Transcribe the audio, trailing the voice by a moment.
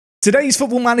Today's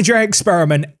Football Manager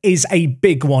experiment is a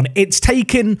big one. It's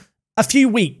taken a few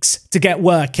weeks to get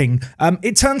working.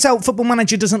 It turns out Football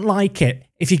Manager doesn't like it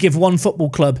if you give one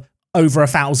football club over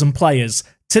 1,000 players.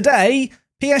 Today,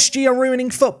 PSG are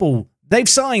ruining football. They've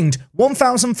signed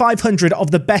 1,500 of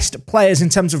the best players in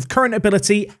terms of current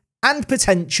ability and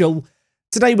potential.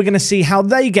 Today, we're going to see how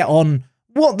they get on,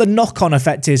 what the knock-on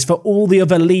effect is for all the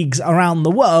other leagues around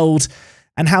the world,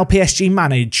 and how PSG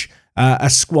manage a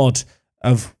squad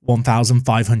of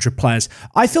 1,500 players.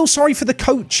 I feel sorry for the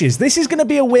coaches. This is going to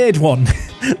be a weird one.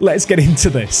 Let's get into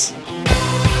this.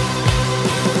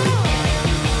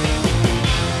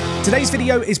 Today's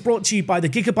video is brought to you by the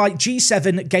Gigabyte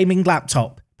G7 gaming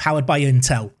laptop, powered by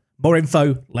Intel. More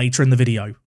info later in the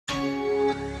video.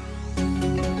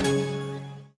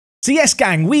 So yes,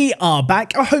 gang, we are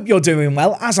back. I hope you're doing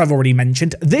well. As I've already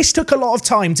mentioned, this took a lot of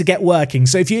time to get working.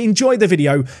 So if you enjoyed the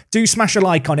video, do smash a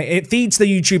like on it. It feeds the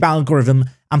YouTube algorithm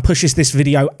and pushes this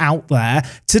video out there.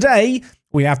 Today,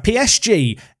 we have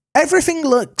PSG. Everything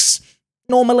looks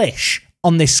normal-ish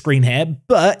on this screen here.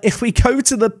 But if we go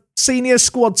to the senior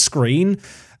squad screen,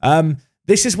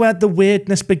 this is where the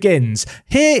weirdness begins.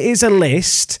 Here is a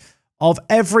list of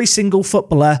every single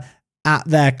footballer at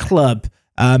their club.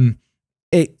 I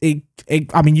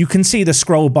mean, you can see the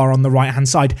scroll bar on the right-hand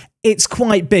side. It's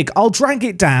quite big. I'll drag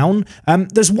it down.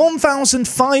 There's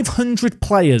 1,500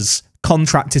 players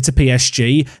contracted to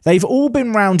PSG. They've all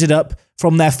been rounded up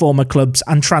from their former clubs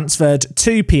and transferred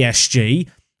to PSG.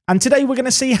 And today we're going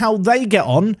to see how they get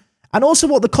on and also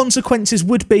what the consequences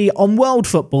would be on world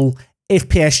football if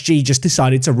PSG just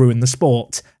decided to ruin the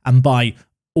sport and buy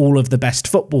all of the best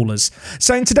footballers.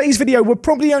 So in today's video, we're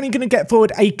probably only going to get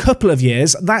forward a couple of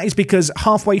years. That is because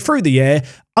halfway through the year,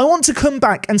 I want to come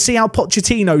back and see how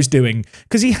Pochettino's doing,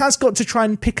 because he has got to try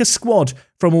and pick a squad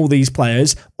from all these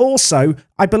players. Also,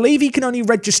 I believe he can only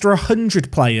register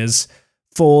 100 players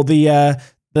for the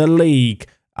league.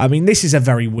 I mean, this is a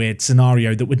very weird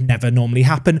scenario that would never normally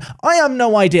happen. I have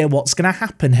no idea what's going to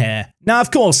happen here. Now, of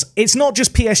course, it's not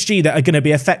just PSG that are going to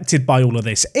be affected by all of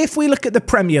this. If we look at the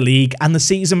Premier League and the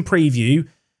season preview,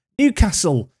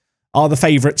 Newcastle are the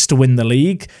favourites to win the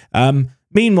league.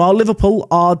 Meanwhile, Liverpool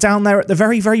are down there at the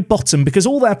very, very bottom because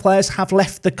all their players have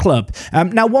left the club.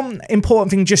 Now, one important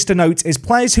thing just to note is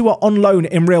players who are on loan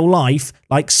in real life,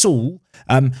 like Saul,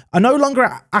 are no longer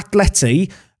at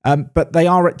Atleti, but they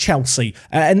are at Chelsea.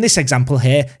 In this example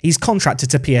here, he's contracted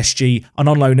to PSG and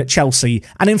on loan at Chelsea.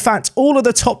 And in fact, all of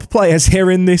the top players here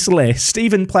in this list,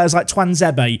 even players like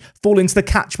Tuanzebe, fall into the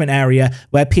catchment area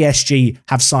where PSG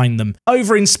have signed them.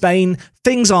 Over in Spain,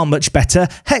 things are much better.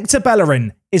 Hector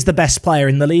Bellerin is the best player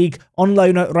in the league, on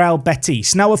loan at Real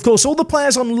Betis. Now, of course, all the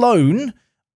players on loan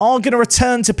are going to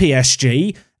return to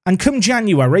PSG, and come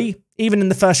January, even in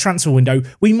the first transfer window,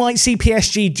 we might see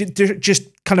PSG just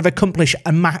kind of accomplish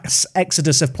a mass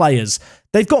exodus of players.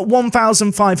 They've got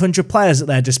 1,500 players at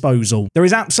their disposal. There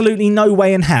is absolutely no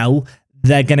way in hell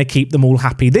they're going to keep them all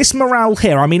happy. This morale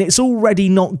here, I mean, it's already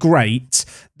not great.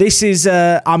 This is,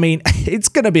 I mean, it's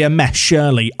going to be a mess,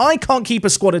 surely. I can't keep a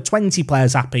squad of 20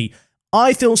 players happy.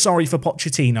 I feel sorry for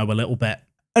Pochettino a little bit.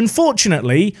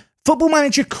 Unfortunately, Football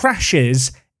Manager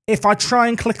crashes if I try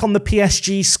and click on the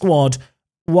PSG squad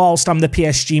whilst I'm the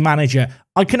PSG manager.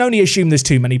 I can only assume there's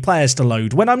too many players to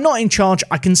load. When I'm not in charge,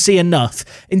 I can see enough.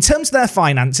 In terms of their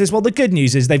finances, well, the good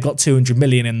news is they've got 200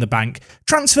 million in the bank.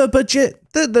 Transfer budget,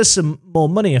 there's some more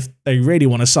money if they really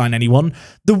want to sign anyone.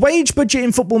 The wage budget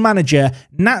in Football Manager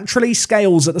naturally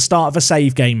scales at the start of a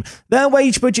save game. Their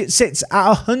wage budget sits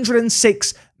at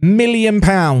 £106 million.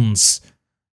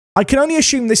 I can only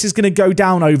assume this is going to go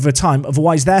down over time,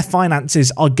 otherwise their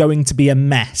finances are going to be a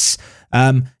mess.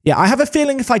 Yeah, I have a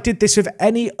feeling if I did this with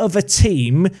any other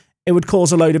team, it would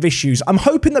cause a load of issues. I'm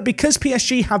hoping that because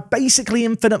PSG have basically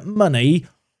infinite money,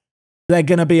 they're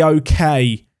going to be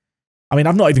okay. I mean,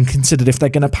 I've not even considered if they're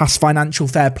going to pass financial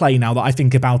fair play now that I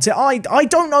think about it. I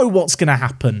don't know what's going to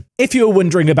happen. If you're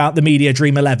wondering about the Media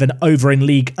Dream 11 over in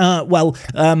League,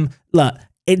 look,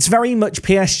 it's very much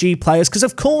PSG players, because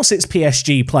of course it's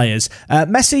PSG players.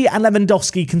 Messi and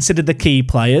Lewandowski considered the key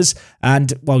players,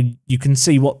 and, well, you can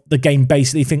see what the game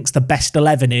basically thinks the best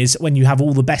 11 is when you have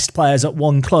all the best players at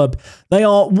one club. They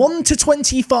are 1 to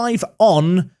 25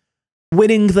 on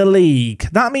winning the league.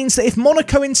 That means that if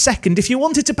Monaco in second, if you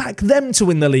wanted to back them to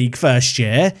win the league first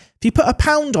year, if you put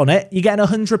 £1 on it, you're getting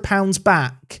 £100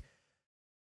 back.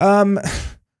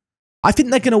 I think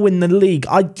they're going to win the league.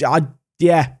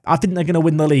 Yeah, I think they're going to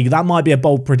win the league. That might be a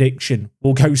bold prediction.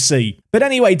 We'll go see. But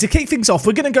anyway, to kick things off,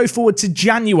 we're going to go forward to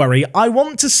January. I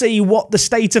want to see what the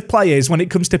state of play is when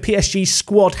it comes to PSG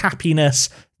squad happiness,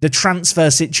 the transfer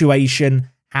situation,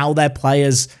 how their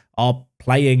players are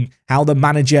playing, how the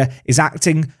manager is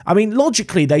acting. I mean,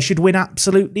 logically, they should win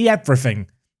absolutely everything.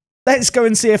 Let's go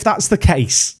and see if that's the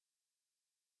case.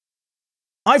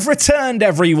 I've returned,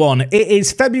 everyone. It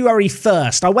is February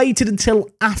 1st. I waited until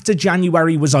after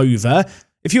January was over.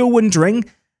 If you're wondering,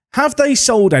 have they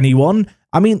sold anyone?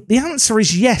 I mean, the answer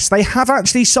is yes. They have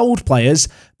actually sold players,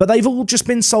 but they've all just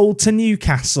been sold to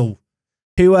Newcastle.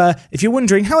 Who, if you're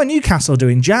wondering, how are Newcastle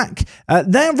doing, Jack?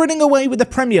 They're running away with the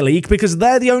Premier League because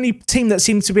they're the only team that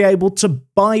seems to be able to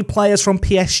buy players from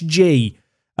PSG.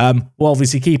 We'll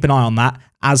obviously keep an eye on that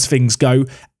as things go.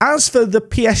 As for the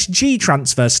PSG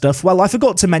transfer stuff, well, I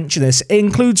forgot to mention this. It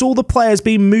includes all the players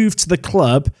being moved to the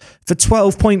club for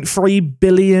 £12.3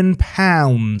 billion.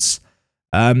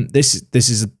 This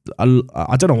is,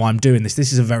 I don't know why I'm doing this.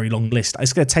 This is a very long list.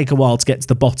 It's going to take a while to get to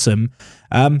the bottom.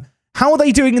 How are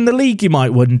they doing in the league, you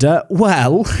might wonder?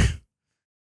 Well,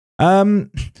 they're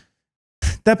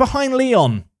behind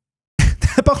Lyon.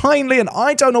 Behind Lyon.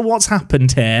 I don't know what's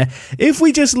happened here. If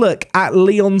we just look at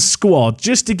Lyon's squad,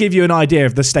 just to give you an idea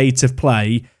of the state of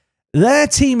play, their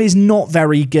team is not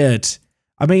very good.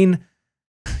 I mean,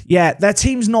 yeah, their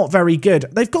team's not very good.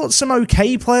 They've got some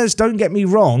okay players, don't get me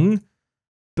wrong,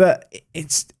 but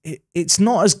it's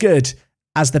not as good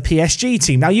as the PSG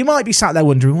team. Now, you might be sat there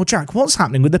wondering, well, Jack, what's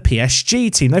happening with the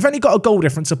PSG team? They've only got a goal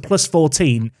difference of plus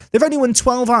 14. They've only won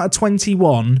 12 out of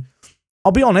 21.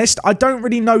 I'll be honest, I don't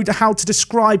really know how to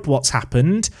describe what's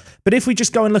happened, but if we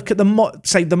just go and look at the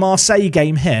Marseille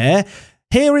game here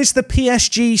is the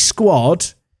PSG squad.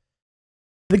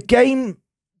 The game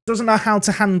doesn't know how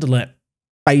to handle it,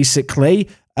 basically.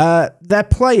 They're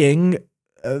playing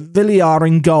Villar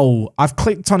in goal. I've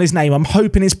clicked on his name. I'm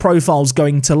hoping his profile's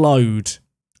going to load.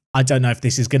 I don't know if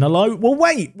this is going to load. We'll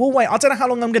wait. I don't know how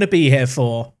long I'm going to be here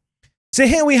for. So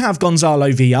here we have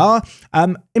Gonzalo Villar.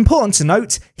 Important to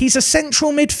note, he's a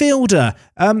central midfielder.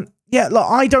 Yeah, look,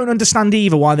 I don't understand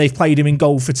either why they've played him in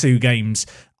goal for 2 games.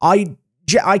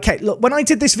 Okay, look, when I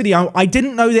did this video, I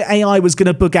didn't know that AI was going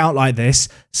to bug out like this.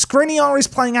 Skriniar is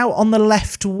playing out on the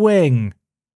left wing.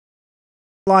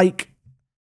 Like,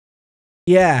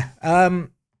 yeah,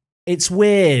 it's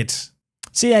weird.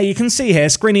 So yeah, you can see here,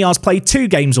 Skriniar's played 2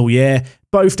 games all year,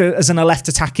 both as in a left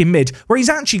attacking mid, where he's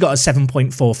actually got a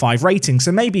 7.45 rating,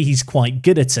 so maybe he's quite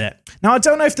good at it. Now, I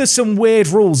don't know if there's some weird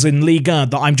rules in Ligue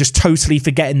 1 that I'm just totally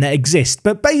forgetting that exist,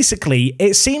 but basically,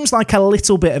 it seems like a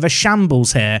little bit of a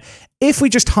shambles here. If we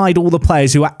just hide all the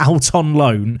players who are out on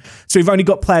loan, so we've only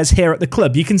got players here at the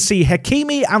club, you can see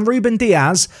Hakimi and Ruben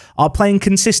Diaz are playing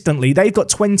consistently. They've got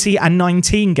 20 and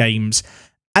 19 games.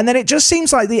 And then it just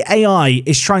seems like the AI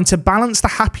is trying to balance the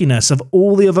happiness of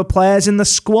all the other players in the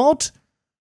squad.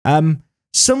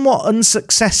 Somewhat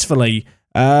unsuccessfully.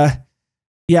 Yeah,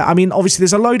 I mean, obviously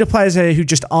there's a load of players here who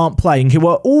just aren't playing, who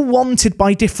are all wanted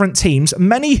by different teams,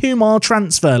 many whom are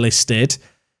transfer listed,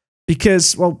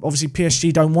 because, well, obviously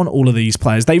PSG don't want all of these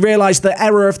players. They realise the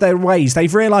error of their ways.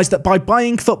 They've realised that by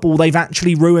buying football, they've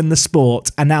actually ruined the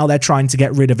sport, and now they're trying to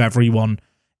get rid of everyone.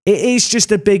 It is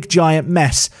just a big, giant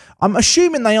mess. I'm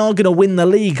assuming they are going to win the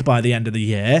league by the end of the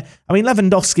year. I mean,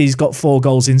 Lewandowski's got 4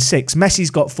 goals in 6. Messi's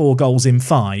got 4 goals in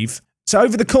 5. So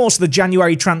over the course of the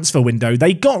January transfer window,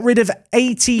 they got rid of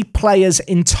 80 players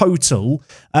in total.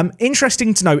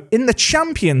 Interesting to note, in the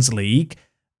Champions League,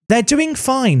 they're doing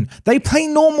fine. They play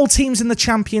normal teams in the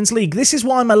Champions League. This is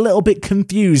why I'm a little bit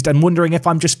confused and wondering if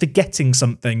I'm just forgetting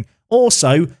something.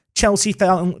 Also, Chelsea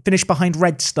finished behind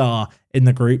Red Star in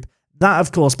the group. That,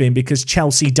 of course, being because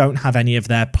Chelsea don't have any of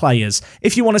their players.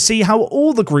 If you want to see how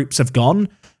all the groups have gone,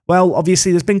 well,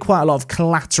 obviously, there's been quite a lot of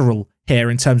collateral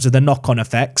here in terms of the knock-on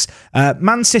effects.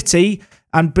 Man City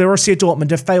and Borussia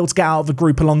Dortmund have failed to get out of the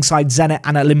group alongside Zenit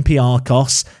and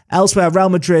Olympiacos. Elsewhere, Real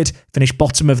Madrid finished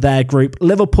bottom of their group.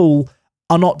 Liverpool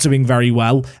are not doing very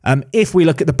well. If we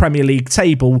look at the Premier League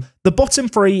table, the bottom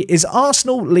 3 is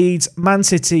Arsenal, Leeds, Man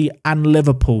City, and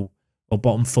Liverpool. Or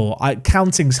bottom 4.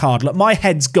 Counting's hard. Look, my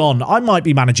head's gone. I might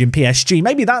be managing PSG.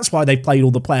 Maybe that's why they've played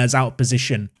all the players out of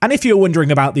position. And if you're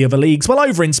wondering about the other leagues, well,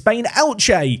 over in Spain,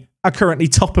 Elche are currently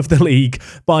top of the league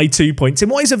by 2 points in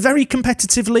what is a very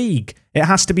competitive league, it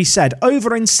has to be said.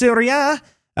 Over in Serie A,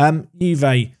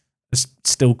 Juve is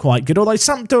still quite good, although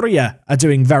Sampdoria are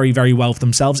doing very, very well for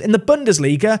themselves. In the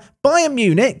Bundesliga, Bayern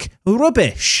Munich,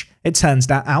 rubbish. It turns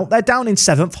out they're down in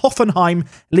 7th, Hoffenheim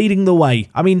leading the way.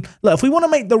 I mean, look, if we want to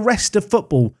make the rest of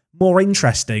football more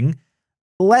interesting,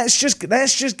 let's just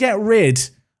get rid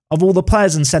of all the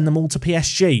players and send them all to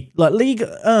PSG. Look, Ligue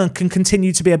 1 can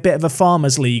continue to be a bit of a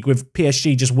farmers' league with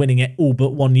PSG just winning it all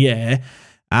but 1 year.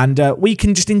 And we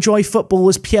can just enjoy football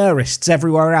as purists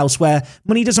everywhere else where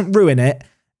money doesn't ruin it.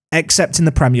 except in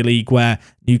the Premier League where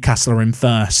Newcastle are in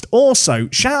first. Also,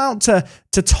 shout out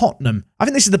to Tottenham. I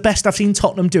think this is the best I've seen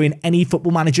Tottenham do in any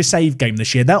Football Manager save game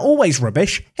this year. They're always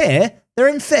rubbish. Here, they're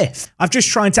in 5th. I've just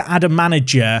tried to add a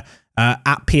manager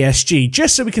at PSG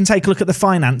just so we can take a look at the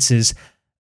finances.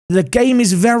 The game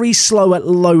is very slow at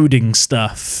loading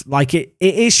stuff. Like, it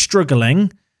is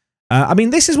struggling. I mean,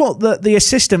 this is what the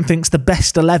assistant thinks the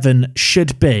best 11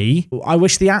 should be. I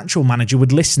wish the actual manager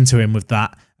would listen to him with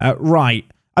that. Right.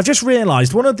 I've just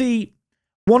realised one of the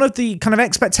kind of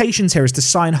expectations here is to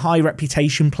sign high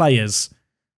reputation players.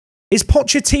 Is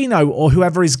Pochettino or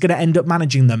whoever is going to end up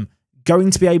managing them going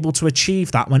to be able to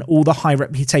achieve that when all the high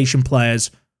reputation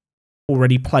players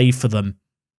already play for them?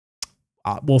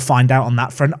 We'll find out on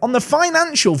that front. On the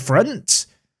financial front,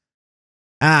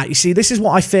 you see, this is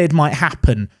what I feared might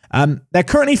happen. They're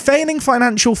currently failing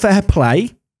financial fair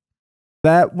play.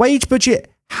 Their wage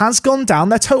budget has gone down.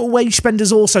 Their total wage spend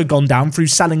has also gone down through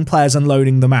selling players and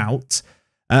loaning them out.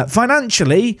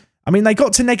 Financially, I mean, they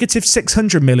got to negative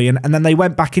 600 million and then they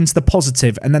went back into the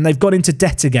positive and then they've got into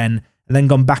debt again and then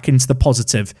gone back into the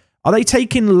positive. Are they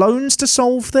taking loans to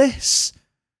solve this?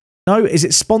 No? Is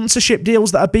it sponsorship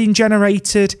deals that are being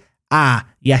generated?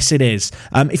 Yes, it is.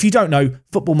 If you don't know,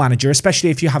 Football Manager, especially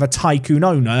if you have a tycoon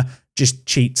owner, just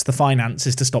cheats the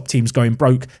finances to stop teams going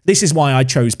broke. This is why I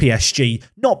chose PSG,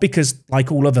 not because,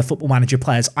 like all other Football Manager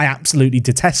players, I absolutely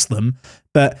detest them,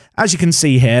 but as you can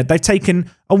see here, they've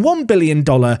taken a $1 billion,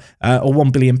 or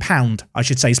 £1 billion, I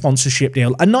should say, sponsorship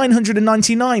deal, a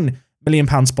 £999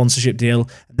 million sponsorship deal,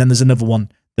 and then there's another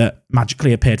one that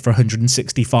magically appeared for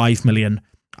 £165 million.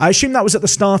 I assume that was at the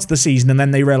start of the season, and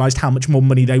then they realised how much more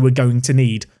money they were going to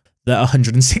need. That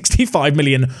 165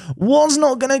 million was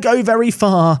not going to go very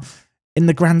far in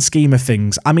the grand scheme of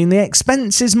things. I mean, the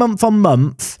expenses month on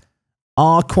month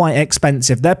are quite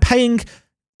expensive. They're paying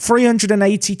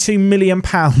 £382 million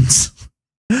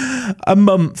a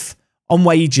month on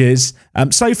wages.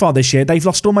 So far this year, they've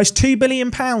lost almost £2 billion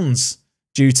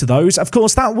due to those. Of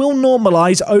course, that will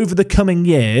normalise over the coming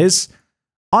years.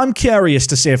 I'm curious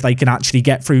to see if they can actually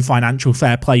get through financial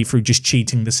fair play through just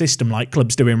cheating the system like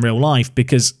clubs do in real life,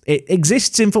 because it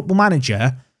exists in Football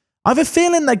Manager. I have a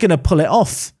feeling they're going to pull it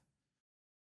off.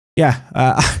 Yeah,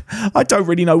 I don't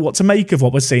really know what to make of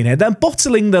what we're seeing here. They're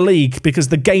bottling the league because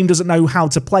the game doesn't know how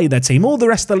to play their team. All the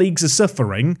rest of the leagues are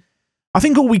suffering. I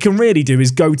think all we can really do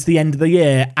is go to the end of the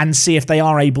year and see if they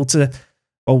are able to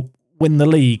win the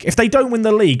league. If they don't win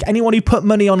the league, anyone who put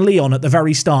money on Lyon at the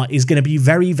very start is going to be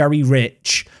very, very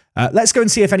rich. Let's go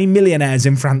and see if any millionaires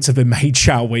in France have been made,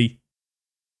 shall we?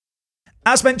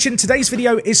 As mentioned, today's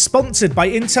video is sponsored by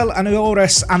Intel and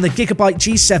Aorus and the Gigabyte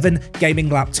G7 gaming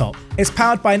laptop. It's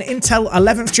powered by an Intel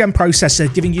 11th gen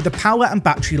processor, giving you the power and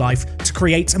battery life to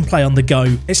create and play on the go.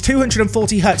 Its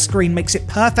 240Hz screen makes it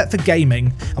perfect for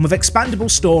gaming, and with expandable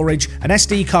storage, an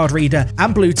SD card reader,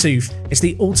 and Bluetooth, it's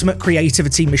the ultimate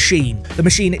creativity machine. The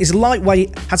machine is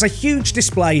lightweight, has a huge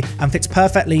display, and fits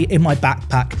perfectly in my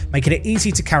backpack, making it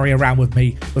easy to carry around with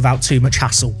me without too much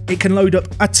hassle. It can load up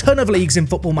a ton of leagues in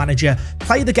Football Manager,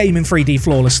 play the game in 3D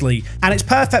flawlessly, and it's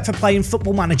perfect for playing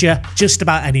Football Manager just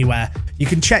about anywhere. You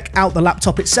can check out the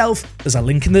laptop itself, there's a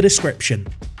link in the description.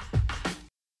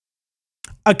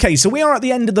 Okay, so we are at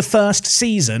the end of the first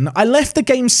season. I left the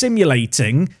game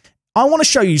simulating. I want to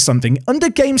show you something. Under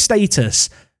game status,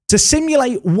 to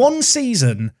simulate one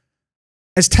season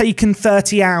has taken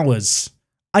 30 hours.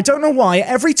 I don't know why.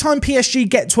 Every time PSG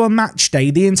get to a match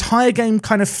day, the entire game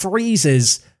kind of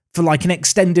freezes for like an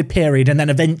extended period, and then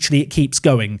eventually it keeps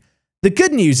going. The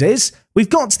good news is, we've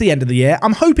got to the end of the year.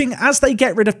 I'm hoping as they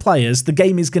get rid of players, the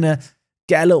game is going to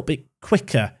get a little bit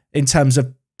quicker in terms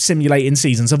of simulating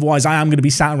seasons. Otherwise, I am going to be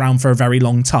sat around for a very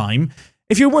long time.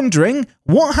 If you're wondering,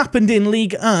 what happened in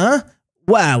Ligue 1?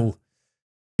 Well,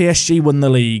 PSG won the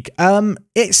league.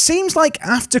 It seems like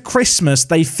after Christmas,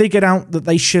 they figured out that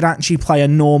they should actually play a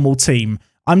normal team.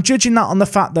 I'm judging that on the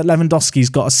fact that Lewandowski's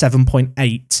got a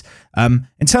 7.8.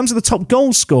 In terms of the top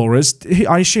goal scorers,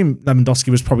 I assume Lewandowski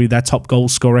was probably their top goal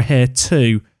scorer here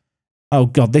too. Oh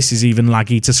god, this is even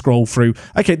laggy to scroll through.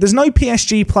 Okay, there's no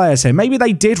PSG players here. Maybe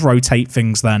they did rotate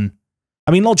things then.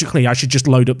 I mean, logically, I should just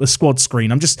load up the squad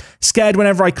screen. I'm just scared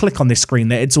whenever I click on this screen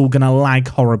that it's all going to lag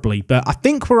horribly, but I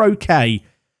think we're okay.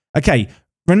 Okay,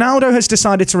 Ronaldo has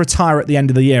decided to retire at the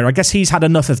end of the year. I guess he's had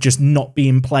enough of just not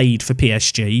being played for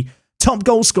PSG. Top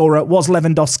goal scorer was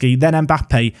Lewandowski, then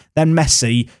Mbappe, then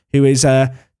Messi, who is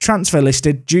transfer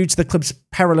listed due to the club's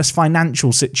perilous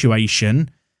financial situation.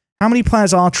 How many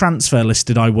players are transfer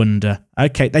listed, I wonder?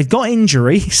 Okay, they've got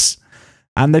injuries,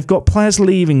 and they've got players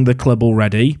leaving the club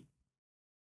already.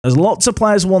 There's lots of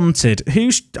players wanted.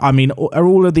 Are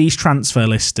all of these transfer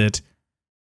listed?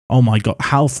 Oh my God.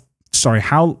 How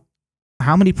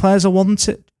many players are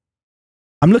wanted?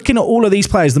 I'm looking at all of these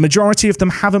players. The majority of them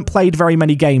haven't played very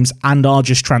many games and are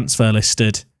just transfer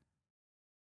listed.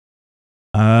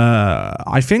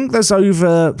 I think there's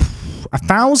over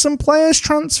 1,000 players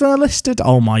transfer listed.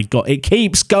 Oh my God, it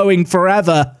keeps going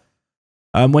forever.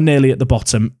 We're nearly at the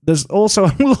bottom. There's also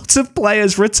a lot of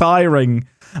players retiring.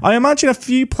 I imagine a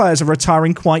few players are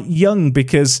retiring quite young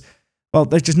because, well,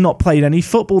 they've just not played any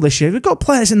football this year. We've got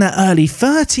players in their early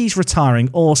 30s retiring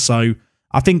also.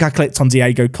 I think I clicked on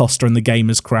Diego Costa and the game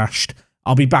has crashed.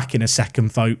 I'll be back in a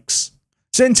second, folks.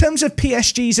 So in terms of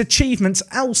PSG's achievements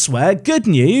elsewhere, good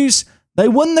news. They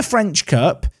won the French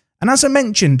Cup, and as I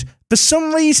mentioned, for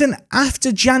some reason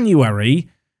after January,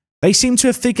 they seem to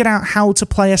have figured out how to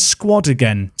play a squad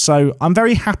again. So I'm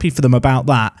very happy for them about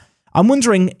that. I'm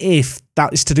wondering if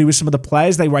that is to do with some of the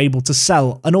players they were able to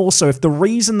sell, and also if the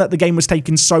reason that the game was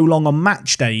taking so long on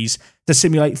match days to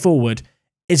simulate forward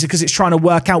is because it's trying to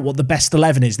work out what the best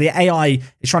 11 is. The AI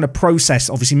is trying to process,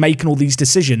 obviously, making all these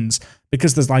decisions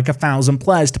because there's like 1,000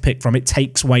 players to pick from. It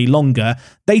takes way longer.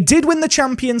 They did win the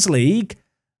Champions League.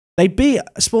 They beat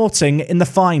Sporting in the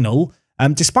final,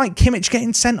 despite Kimmich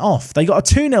getting sent off. They got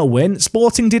a 2-0 win.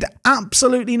 Sporting did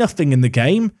absolutely nothing in the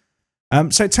game.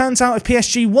 So it turns out if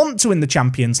PSG want to win the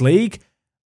Champions League,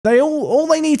 all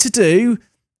they need to do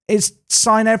is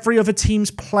sign every other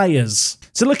team's players.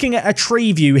 So looking at a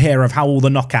tree view here of how all the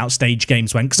knockout stage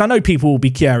games went, because I know people will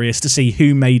be curious to see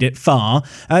who made it far.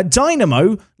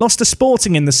 Dynamo lost to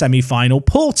Sporting in the semi-final.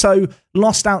 Porto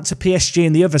lost out to PSG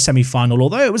in the other semi-final,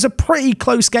 although it was a pretty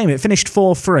close game. It finished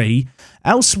 4-3.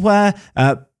 Elsewhere,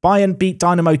 Bayern beat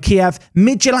Dynamo Kiev.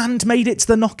 Midtjylland made it to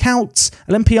the knockouts.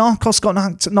 Olympiacos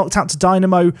got knocked out to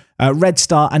Dynamo. Red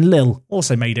Star and Lille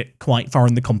also made it quite far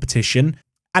in the competition.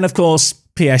 And of course,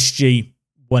 PSG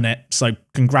won it. So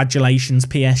congratulations,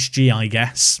 PSG, I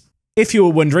guess. If you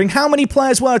were wondering, how many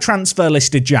players were transfer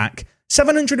listed, Jack?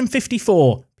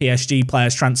 754 PSG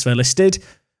players transfer listed.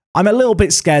 I'm a little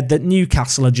bit scared that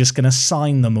Newcastle are just going to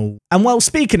sign them all. And well,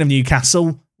 speaking of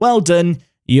Newcastle, well done.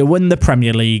 You won the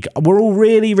Premier League. We're all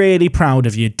really, really proud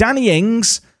of you. Danny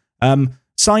Ings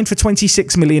signed for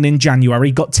 26 million in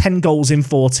January, got 10 goals in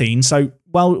 14. So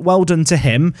well done to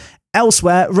him.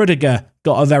 Elsewhere, Rudiger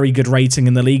got a very good rating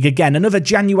in the league. Again, another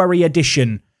January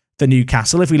addition for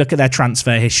Newcastle, if we look at their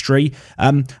transfer history.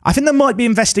 I think there might be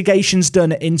investigations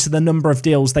done into the number of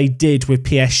deals they did with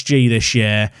PSG this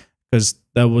year, because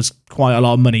there was quite a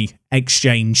lot of money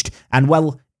exchanged. And,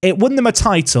 well, it won them a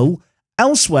title.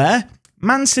 Elsewhere,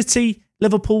 Man City,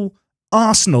 Liverpool,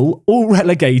 Arsenal, all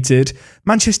relegated.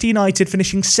 Manchester United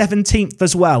finishing 17th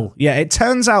as well. Yeah, it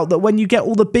turns out that when you get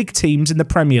all the big teams in the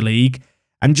Premier League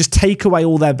and just take away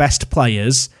all their best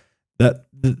players, that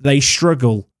they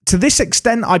struggle. To this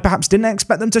extent, I perhaps didn't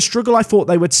expect them to struggle. I thought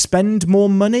they would spend more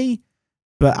money,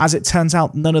 but as it turns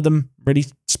out, none of them really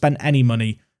spent any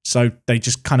money. So they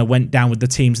just kind of went down with the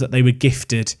teams that they were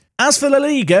gifted. As for La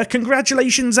Liga,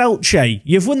 congratulations, Elche.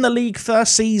 You've won the league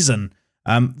first season.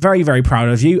 Very, very proud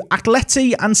of you.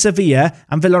 Atleti and Sevilla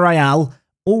and Villarreal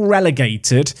all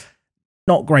relegated.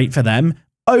 Not great for them.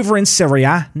 Over in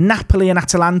Syria, Napoli and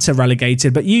Atalanta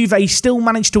relegated, but Juve still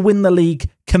managed to win the league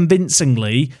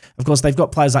convincingly. Of course, they've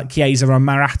got players like Chiesa and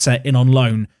Morata in on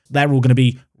loan. They're all going to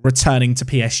be returning to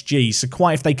PSG, so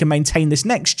quite if they can maintain this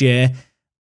next year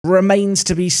remains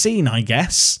to be seen, I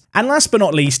guess. And last but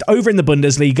not least, over in the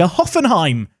Bundesliga,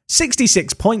 Hoffenheim,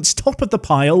 66 points, top of the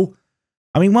pile.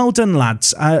 I mean, well done,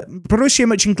 lads. Borussia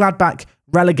Mönchengladbach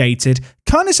relegated.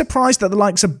 Kind of surprised that the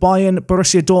likes of Bayern,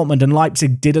 Borussia Dortmund and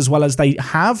Leipzig did as well as they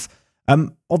have.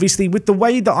 Obviously, with the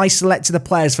way that I selected the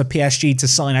players for PSG to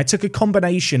sign, I took a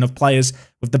combination of players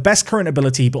with the best current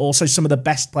ability, but also some of the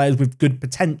best players with good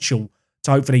potential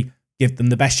to hopefully give them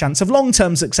the best chance of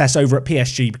long-term success over at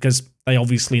PSG, because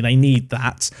they need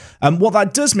that. What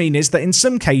that does mean is that in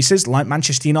some cases, like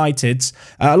Manchester United's,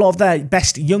 a lot of their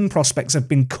best young prospects have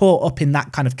been caught up in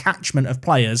that kind of catchment of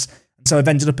players, and so have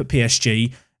ended up at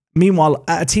PSG. Meanwhile,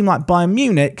 at a team like Bayern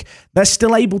Munich, they're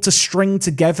still able to string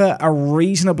together a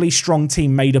reasonably strong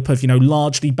team made up of,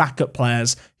 largely backup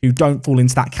players who don't fall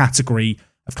into that category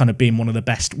of kind of being one of the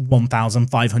best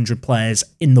 1,500 players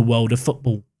in the world of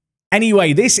football.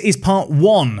 Anyway, this is part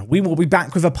 1. We will be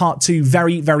back with a part 2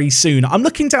 very, very soon. I'm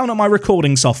looking down at my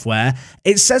recording software.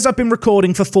 It says I've been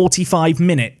recording for 45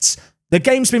 minutes. The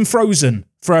game's been frozen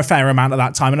for a fair amount of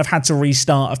that time, and I've had to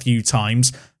restart a few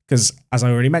times because, as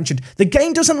I already mentioned, the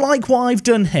game doesn't like what I've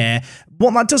done here.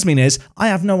 What that does mean is I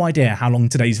have no idea how long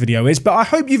today's video is, but I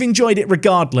hope you've enjoyed it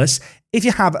regardless. If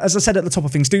you have, as I said at the top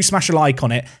of things, do smash a like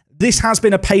on it. This has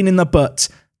been a pain in the butt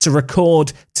to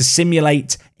record, to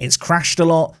simulate. It's crashed a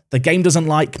lot. The game doesn't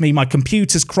like me. My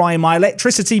computer's crying. My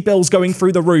electricity bill's going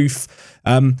through the roof.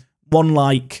 One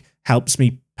like helps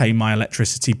me pay my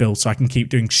electricity bill so I can keep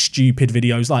doing stupid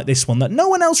videos like this one that no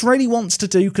one else really wants to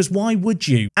do, because why would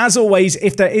you? As always,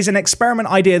 if there is an experiment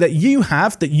idea that you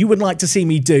have that you would like to see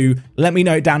me do, let me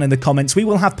know it down in the comments. We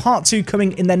will have part 2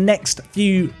 coming in the next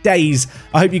few days.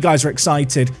 I hope you guys are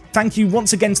excited. Thank you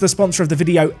once again to the sponsor of the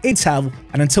video, Intel,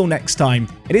 and until next time,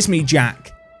 it is me,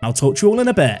 Jack. I'll talk to you all in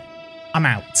a bit. I'm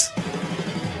out.